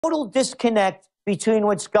total disconnect between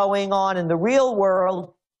what's going on in the real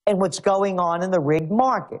world and what's going on in the rigged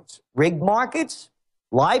markets. Rigged markets,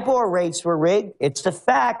 LIBOR rates were rigged. It's a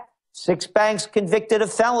fact. 6 banks convicted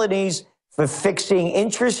of felonies for fixing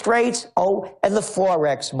interest rates. Oh, and the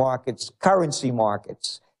Forex markets, currency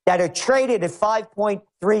markets, that are traded at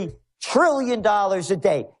 $5.3 trillion a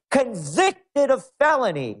day. Convicted of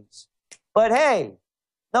felonies. But hey,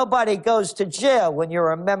 nobody goes to jail when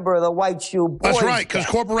you're a member of the White Shoe Boys. That's right, because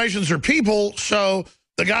corporations are people, so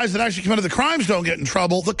the guys that actually committed the crimes don't get in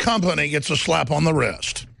trouble. The company gets a slap on the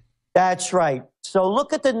wrist. That's right. So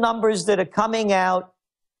look at the numbers that are coming out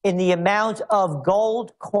in the amount of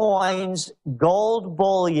gold coins, gold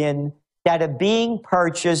bullion that are being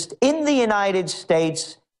purchased in the United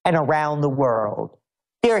States and around the world.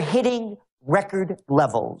 They're hitting record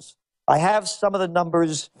levels. I have some of the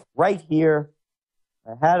numbers right here.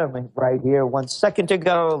 I had them right here 1 second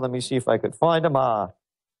ago. Let me see if I could find them.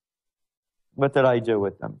 What did I do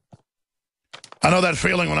with them? I know that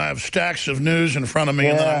feeling when I have stacks of news in front of me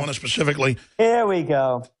and then I want to specifically... Here we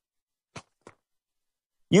go.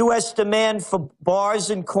 U.S. demand for bars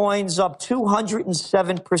and coins up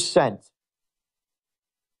 207%.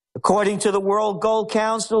 According to the World Gold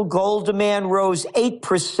Council, gold demand rose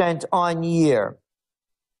 8% on year.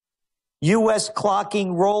 U.S.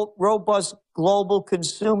 clocking robust global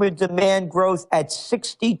consumer demand growth at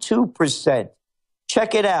 62%.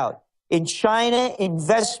 Check it out. In China,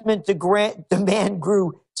 investment demand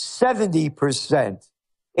grew 70%.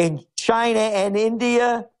 In China and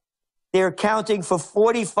India, they're accounting for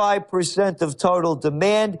 45% of total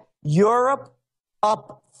demand. Europe,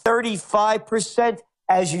 up 35%.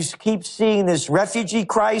 As you keep seeing this refugee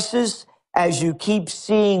crisis, as you keep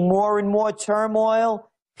seeing more and more turmoil,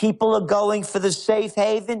 people are going for the safe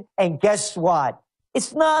haven. And guess what?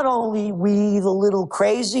 It's not only we, the little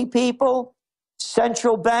crazy people.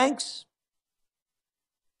 Central banks,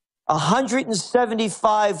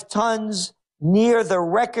 175 tons near the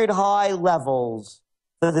record high levels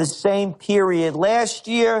for the same period last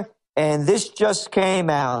year. And this just came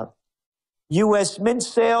out. U.S. mint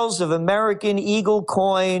sales of American Eagle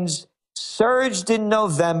coins surged in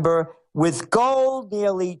November, with gold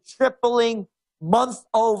nearly tripling month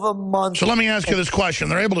over month. So let me ask you this question.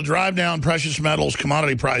 They're able to drive down precious metals,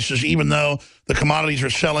 commodity prices, even though the commodities are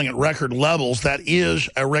selling at record levels. That is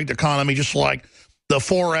a rigged economy, just like the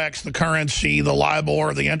Forex, the currency, the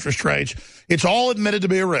LIBOR, the interest rates. It's all admitted to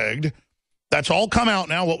be rigged. That's all come out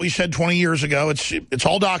now, what we said 20 years ago. It's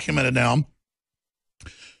all documented now.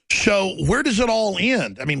 So where does it all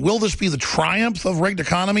end? I mean, will this be the triumph of rigged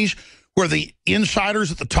economies where the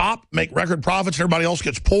insiders at the top make record profits and everybody else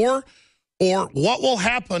gets poor? Or what will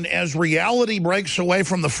happen as reality breaks away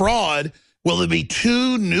from the fraud? Will it be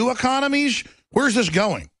 2 new economies? Where's this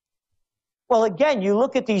going? Well, again, you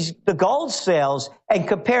look at the gold sales and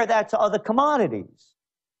compare that to other commodities.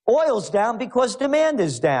 Oil's down because demand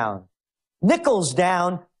is down. Nickel's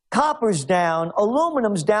down, copper's down,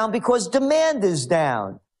 aluminum's down because demand is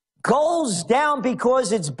down. Gold's down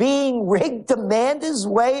because it's being rigged. Demand is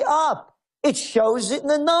way up. It shows it in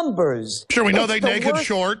the numbers. Sure, we know they naked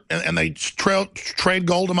short, and they trade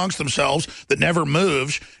gold amongst themselves that never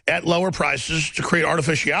moves at lower prices to create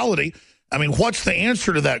artificiality. I mean, what's the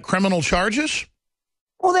answer to that? Criminal charges?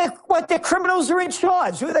 Well, the criminals are in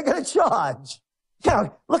charge. Who are they going to charge? You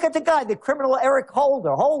know, look at the guy, the criminal Eric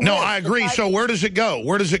Holder. No, I agree. So where does it go?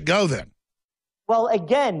 Where does it go then? Well,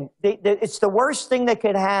 again, it's the worst thing that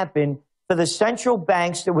could happen for the central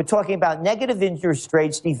banks that we're talking about negative interest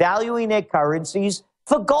rates, devaluing their currencies,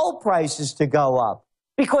 for gold prices to go up.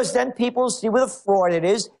 Because then people see what a fraud it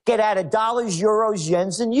is, get out of dollars, euros,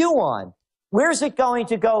 yens, and yuan. Where's it going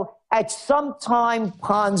to go? At some time,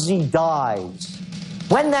 Ponzi dies.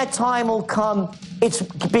 When that time will come, it's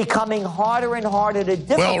becoming harder and harder to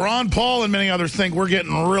do. Well, Ron Paul and many others think we're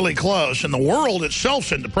getting really close. And the world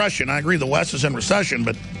itself's in depression. I agree the West is in recession,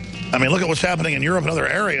 but, I mean, look at what's happening in Europe and other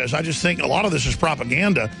areas. I just think a lot of this is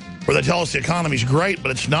propaganda where they tell us the economy's great,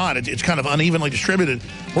 but it's not. It's kind of unevenly distributed.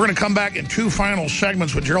 We're going to come back in 2 final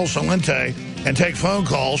segments with Gerald Celente and take phone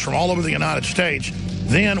calls from all over the United States.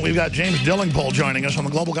 Then we've got James Dillingpole joining us on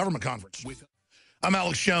the Global Government Conference. I'm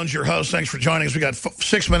Alex Jones, your host. Thanks for joining us. We got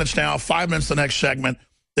 6 minutes now, 5 minutes the next segment.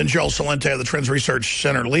 Then Gerald Celente of the Trends Research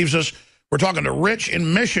Center leaves us. We're talking to Rich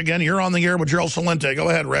in Michigan. You're on the air with Gerald Celente. Go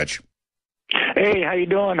ahead, Rich. Hey, how you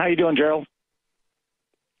doing? How you doing, Gerald?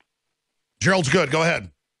 Gerald's good. Go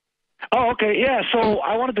ahead. Oh, okay, yeah. So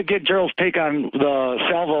I wanted to get Gerald's take on the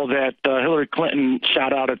salvo that Hillary Clinton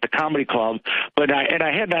shot out at the comedy club, but I had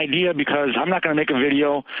an idea because I'm not going to make a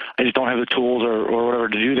video. I just don't have the tools or whatever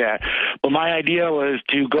to do that. But my idea was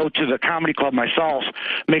to go to the comedy club myself,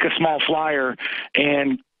 make a small flyer,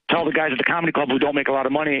 and tell the guys at the comedy club who don't make a lot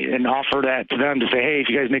of money and offer that to them to say, hey, if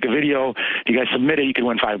you guys make a video, if you guys submit it, you can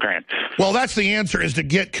win $5,000. Well, that's the answer, is to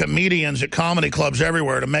get comedians at comedy clubs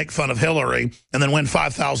everywhere to make fun of Hillary and then win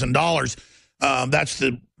 $5,000. That's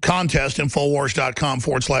the contest,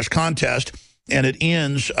 Infowars.com/contest, and it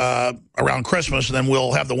ends around Christmas, and then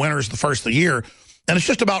we'll have the winners the first of the year. And it's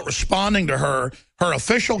just about responding to her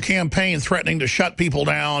official campaign threatening to shut people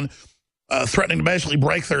down, threatening to basically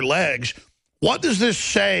break their legs. What does this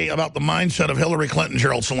say about the mindset of Hillary Clinton,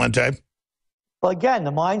 Gerald Celente? Well, again,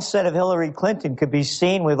 the mindset of Hillary Clinton could be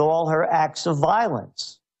seen with all her acts of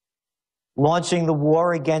violence. Launching the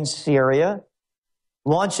war against Syria,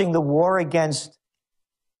 launching the war against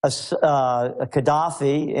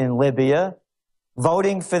Gaddafi in Libya,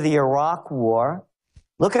 voting for the Iraq war.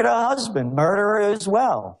 Look at her husband, murderer as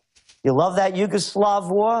well. You love that Yugoslav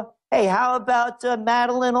war? Hey, how about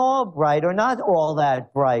Madeleine Albright, or not all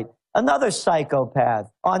that bright? Another psychopath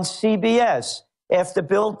on CBS after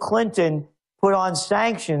Bill Clinton put on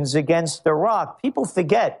sanctions against Iraq. People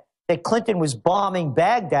forget that Clinton was bombing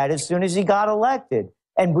Baghdad as soon as he got elected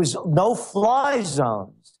and was no-fly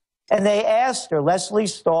zones. And they asked her, Leslie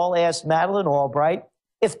Stahl asked Madeleine Albright,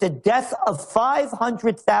 if the death of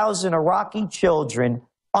 500,000 Iraqi children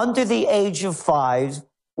under the age of 5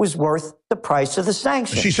 was worth the price of the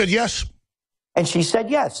sanctions. She said yes. And she said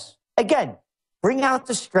yes. Again, bring out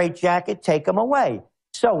the straitjacket, take them away.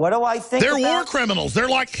 So what do I think? They're war criminals. They're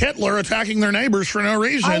like Hitler attacking their neighbors for no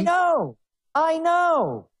reason. I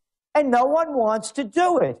know. And no one wants to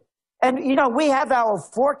do it. And, you know, we have our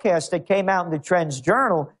forecast that came out in the Trends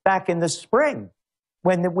Journal back in the spring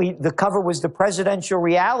when the cover was the presidential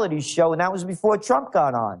reality show, and that was before Trump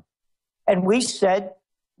got on. And we said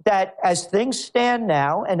that as things stand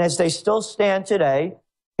now, and as they still stand today,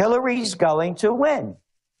 Hillary's going to win.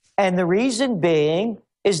 And the reason being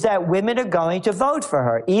is that women are going to vote for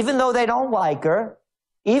her. Even though they don't like her,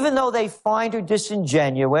 even though they find her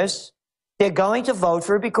disingenuous, they're going to vote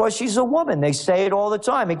for her because she's a woman. They say it all the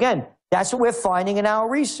time. Again, that's what we're finding in our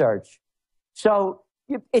research. So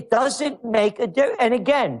it doesn't make a difference. And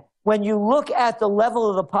again, when you look at the level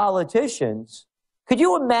of the politicians, could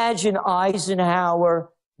you imagine Eisenhower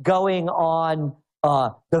going on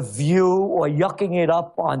The View or yucking it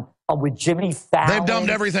up on with Jimmy Fallon? They've dumbed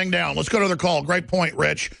everything down. Let's go to their call. Great point,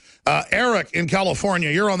 Rich. Eric in California,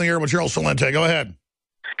 you're on the air with Gerald Celente. Go ahead.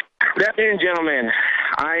 Good afternoon, gentlemen.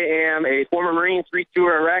 I am a former Marine,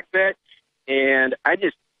 3-tour Iraq vet, and I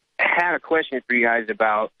just had a question for you guys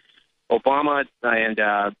about Obama and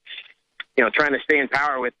trying to stay in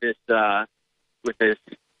power with this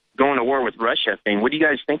going to war with Russia thing. What do you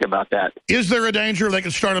guys think about that? Is there a danger they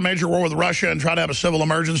could start a major war with Russia and try to have a civil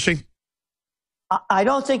emergency? I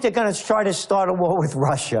don't think they're going to try to start a war with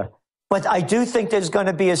Russia, but I do think there's going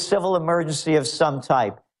to be a civil emergency of some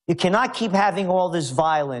type. You cannot keep having all this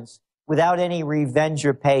violence without any revenge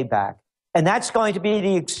or payback. And that's going to be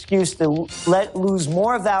the excuse to let lose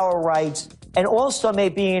more of our rights, and also may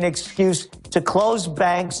be an excuse to close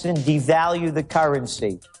banks and devalue the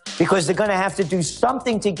currency, because they're going to have to do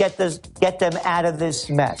something to get them out of this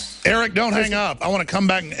mess. Eric, don't hang up. I want to come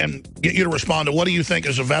back and get you to respond to what do you think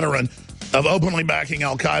as a veteran of openly backing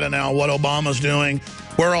al-Qaeda now, what Obama's doing,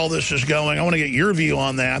 where all this is going. I want to get your view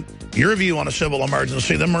on that, your view on a civil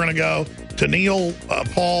emergency. Then we're going to go to Neil,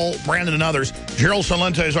 Paul, Brandon, and others. Gerald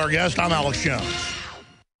Celente is our guest. I'm Alex Jones.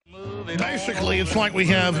 Basically, it's like we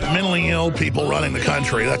have mentally ill people running the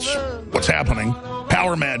country. That's what's happening.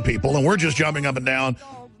 Power mad people. And we're just jumping up and down,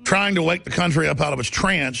 trying to wake the country up out of its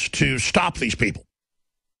trance to stop these people.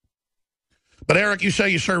 But Eric, you say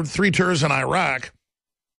you served 3 tours in Iraq.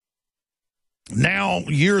 Now,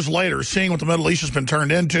 years later, seeing what the Middle East has been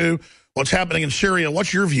turned into, what's happening in Syria,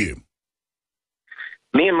 what's your view?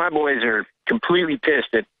 Me and my boys are completely pissed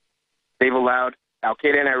that they've allowed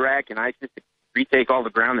al-Qaeda in Iraq and ISIS to retake all the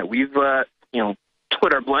ground that we've,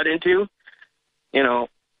 put our blood into.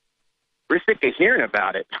 We're sick of hearing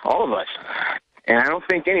about it, all of us. And I don't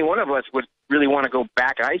think any one of us would really want to go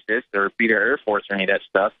back ISIS or be their Air Force or any of that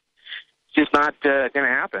stuff. It's just not going to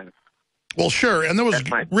happen. Well, sure, and there was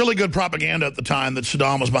really good propaganda at the time that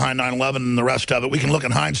Saddam was behind 9/11 and the rest of it. We can look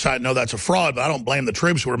in hindsight and know that's a fraud, but I don't blame the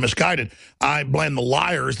troops who were misguided. I blame the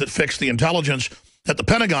liars that fixed the intelligence at the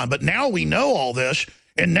Pentagon. But now we know all this,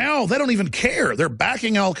 and now they don't even care. They're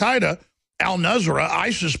backing al-Qaeda, al-Nusra,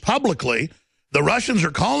 ISIS publicly, The Russians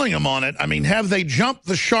are calling them on it. I mean, have they jumped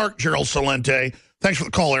the shark, Gerald Celente? Thanks for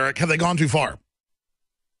the call, Eric. Have they gone too far?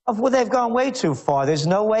 Well, they've gone way too far. There's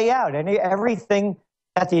no way out. Everything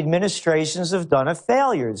that the administrations have done are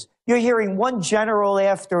failures. You're hearing one general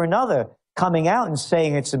after another coming out and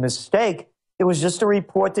saying it's a mistake. It was just a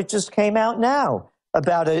report that just came out now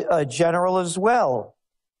about a general as well.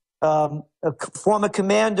 A former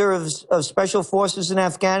commander of special forces in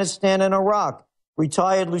Afghanistan and Iraq,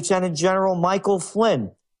 retired Lieutenant General Michael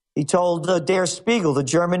Flynn. He told Der Spiegel, the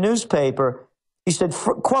German newspaper, he said,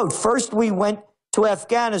 quote, "First we went to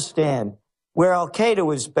Afghanistan, where al-Qaeda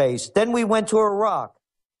was based. Then we went to Iraq.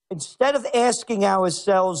 Instead of asking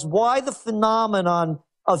ourselves why the phenomenon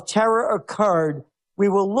of terror occurred, we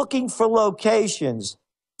were looking for locations.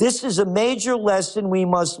 This is a major lesson we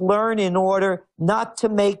must learn in order not to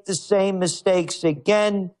make the same mistakes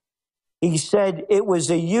again." He said it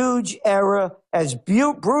was a huge error. As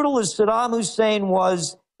brutal as Saddam Hussein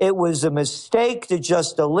was, it was a mistake to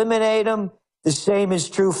just eliminate him. The same is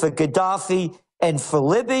true for Gaddafi and for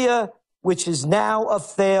Libya, which is now a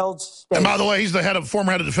failed state. And by the way, he's the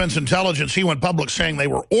former head of Defense Intelligence. He went public saying they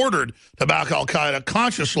were ordered to back al-Qaeda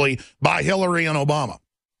consciously by Hillary and Obama.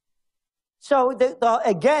 So,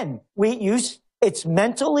 again, it's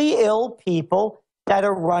mentally ill people that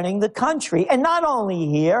are running the country. And not only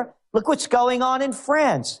here, look what's going on in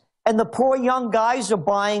France. And the poor young guys are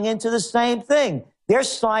buying into the same thing. They're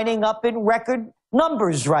signing up in record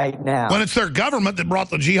numbers right now. When it's their government that brought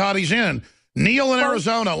the jihadis in. Neil in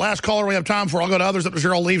Arizona, last caller we have time for. I'll go to others after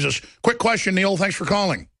Gerald leaves us. Quick question, Neil. Thanks for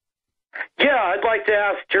calling. Yeah, I'd like to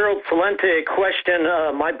ask Gerald Celente a question.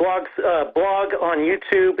 My blog on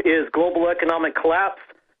YouTube is Global Economic Collapse.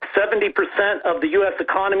 70% of the U.S.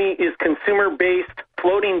 economy is consumer-based,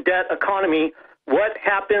 floating debt economy. What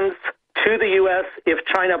happens to the U.S. if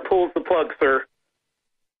China pulls the plug, sir?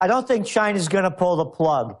 I don't think China's going to pull the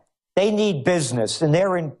plug. They need business, and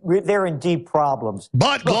they're in deep problems.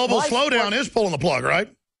 But global slowdown is pulling the plug, right?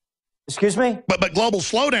 Excuse me? But global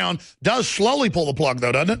slowdown does slowly pull the plug,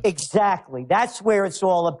 though, doesn't it? Exactly. That's where it's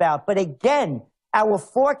all about. But again, our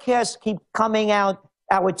forecasts keep coming out.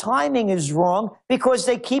 Our timing is wrong because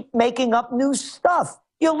they keep making up new stuff.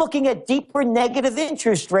 You're looking at deeper negative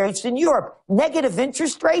interest rates in Europe. Negative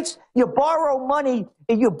interest rates? You borrow money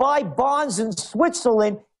and you buy bonds in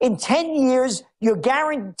Switzerland. In 10 years, you're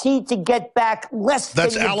guaranteed to get back less than...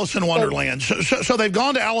 That's Alice in Wonderland. So they've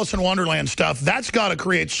gone to Alice in Wonderland stuff. That's got to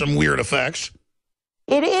create some weird effects.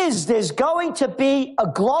 It is. There's going to be a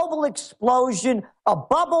global explosion, a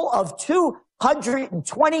bubble of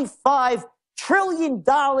 $225 trillion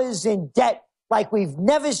in debt like we've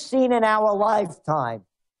never seen in our lifetime.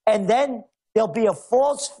 And then there'll be a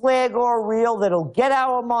false flag or reel that'll get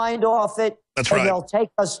our mind off it. That's right. And they'll take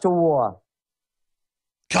us to war.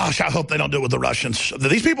 Gosh, I hope they don't do it with the Russians.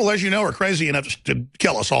 These people, as you know, are crazy enough to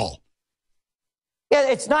kill us all. Yeah,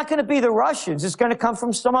 it's not going to be the Russians. It's going to come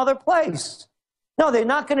from some other place. No, they're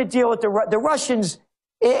not going to deal with the Russians.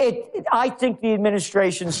 I think the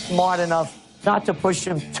administration's smart enough not to push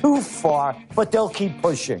them too far, but they'll keep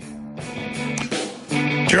pushing.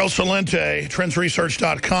 Gerald Celente,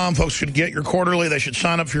 trendsresearch.com. Folks should get your quarterly. They should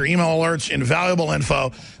sign up for your email alerts. Invaluable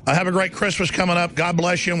info. Have a great Christmas coming up. God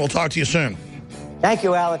bless you, and we'll talk to you soon. Thank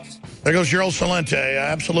you, Alex. There goes Gerald Celente,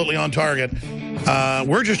 absolutely on target.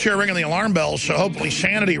 We're just here ringing the alarm bells, so hopefully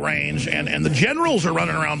sanity reigns. And the generals are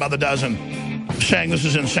running around by the dozen saying this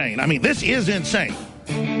is insane. I mean, this is insane.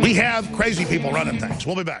 We have crazy people running things.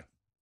 We'll be back.